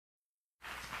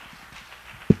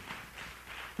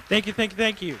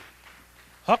Thank you.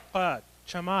 Hokpa,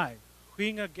 chamai,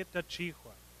 huinga gita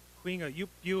chihua, huinga yup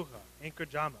yuha, anchor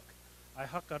jamak, I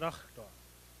hakarachta.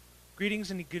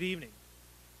 Greetings and good evening.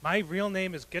 My real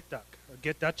name is Kitaq, or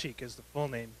Gitachik is the full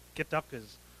name. Kitaq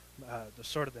is the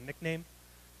sort of the nickname.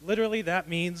 Literally that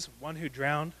means one who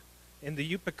drowned. In the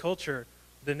Yupa culture,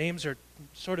 the names are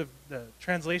sort of, the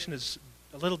translation is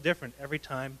a little different every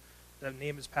time the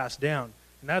name is passed down.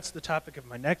 And that's the topic of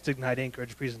my next Ignite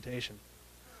Anchorage presentation.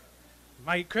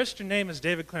 My Christian name is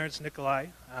David Clarence Nicolai.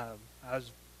 I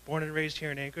was born and raised here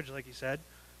in Anchorage, like he said.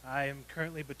 I am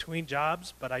currently between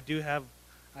jobs, but I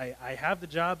have the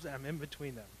jobs, and I'm in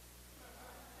between them.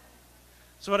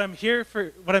 So what I'm here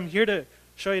to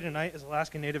show you tonight is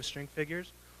Alaskan Native string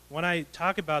figures. When I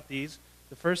talk about these,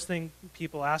 the first thing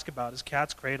people ask about is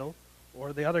cat's cradle,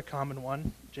 or the other common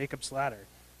one, Jacob's ladder.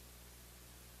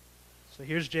 So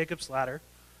here's Jacob's ladder.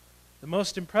 The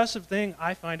most impressive thing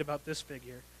I find about this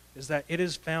figure is that it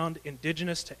is found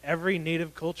indigenous to every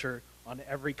native culture on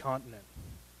every continent.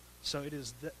 So it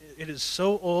is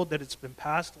so old that it's been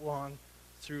passed along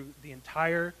through the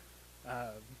entire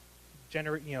I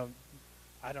don't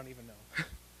even know,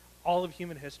 all of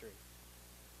human history.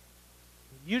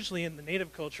 Usually in the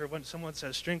native culture, when someone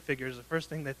says string figures, the first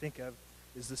thing they think of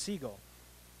is the seagull.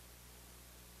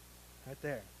 Right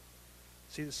there.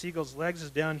 See, the seagull's legs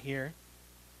is down here,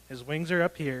 his wings are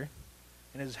up here,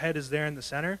 and his head is there in the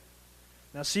center.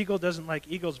 Now, seagull doesn't like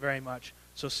eagles very much,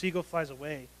 so seagull flies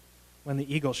away when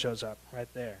the eagle shows up, right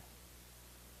there.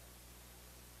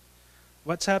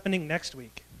 What's happening next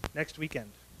weekend,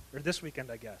 or this weekend,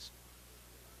 I guess?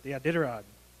 The Iditarod.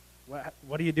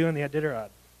 What do you do in the Iditarod?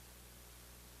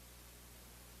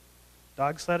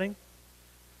 Dog sledding?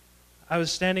 I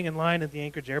was standing in line at the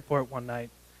Anchorage airport one night,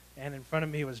 and in front of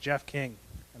me was Jeff King,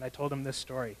 and I told him this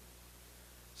story.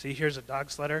 See, here's a dog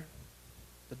sledder.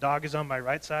 The dog is on my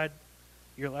right side,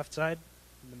 your left side,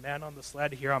 and the man on the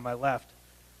sled here on my left.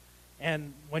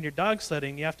 And when you're dog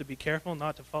sledding, you have to be careful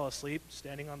not to fall asleep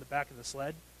standing on the back of the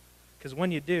sled, because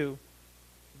when you do,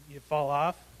 you fall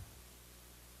off,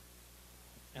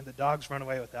 and the dogs run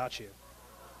away without you.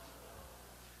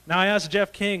 Now, I asked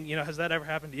Jeff King, has that ever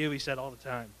happened to you? He said all the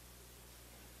time.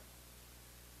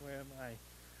 Where am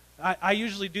I? I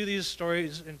usually do these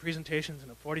stories and presentations in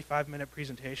a 45-minute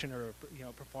presentation or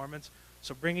performance,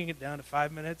 so bringing it down to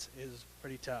 5 minutes is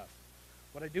pretty tough.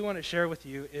 What I do want to share with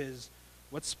you is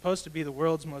what's supposed to be the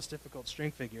world's most difficult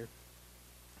string figure,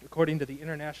 according to the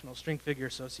International String Figure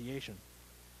Association.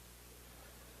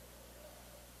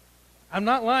 I'm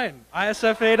not lying.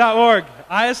 ISFA.org.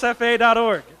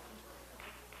 ISFA.org.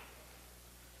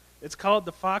 It's called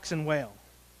the Fox and Whale.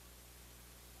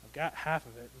 I've got half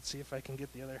of it. Let's see if I can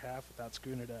get the other half without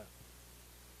screwing it up.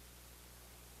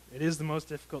 It is the most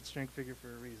difficult string figure for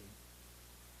a reason.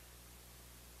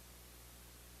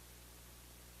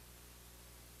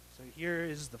 So here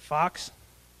is the fox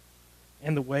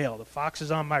and the whale. The fox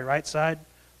is on my right side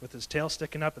with his tail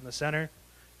sticking up in the center.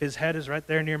 His head is right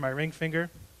there near my ring finger.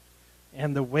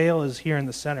 And the whale is here in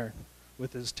the center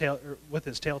with his tail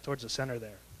towards the center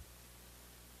there.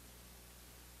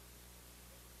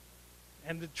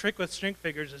 And the trick with string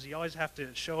figures is you always have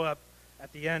to show up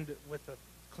at the end with a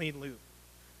clean loop.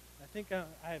 I think I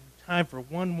have time for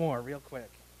one more real quick.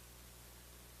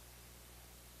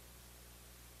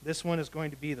 This one is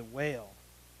going to be the whale.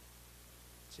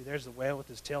 See, there's the whale with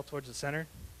his tail towards the center.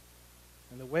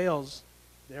 And the whales,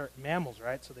 they're mammals,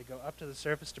 right? So they go up to the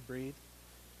surface to breathe.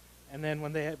 And then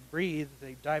when they breathe,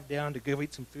 they dive down to go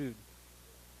eat some food.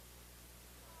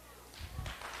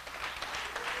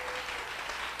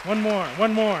 One more.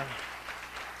 One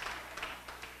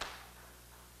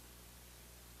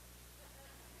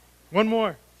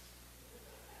more.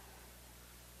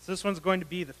 So this one's going to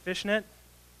be the fishnet.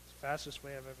 It's the fastest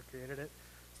way I've ever created it.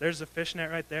 So there's the fishnet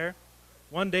right there.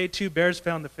 One day, 2 bears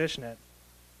found the fishnet.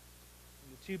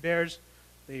 And the 2 bears,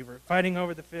 they were fighting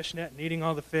over the fishnet and eating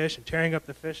all the fish and tearing up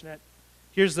the fishnet.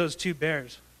 Here's those 2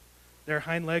 bears. Their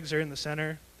hind legs are in the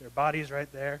center, their body's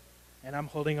right there, and I'm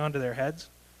holding onto their heads.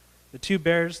 The 2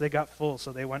 bears, they got full,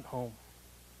 so they went home.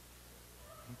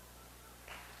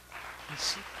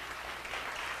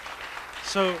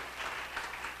 So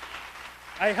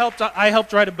I helped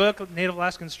write a book, Native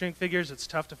Alaskan String Figures. It's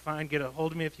tough to find. Get a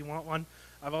hold of me if you want one.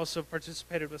 I've also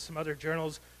participated with some other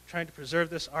journals trying to preserve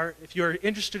this art. If you're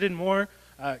interested in more,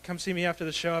 come see me after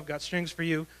the show. I've got strings for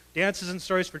you. Dances and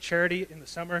stories for charity in the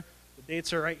summer. The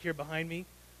dates are right here behind me.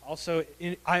 Also,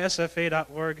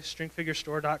 ISFA.org,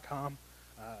 stringfigurestore.com.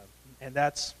 And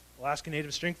that's Alaska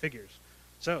Native String Figures.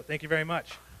 So, thank you very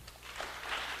much.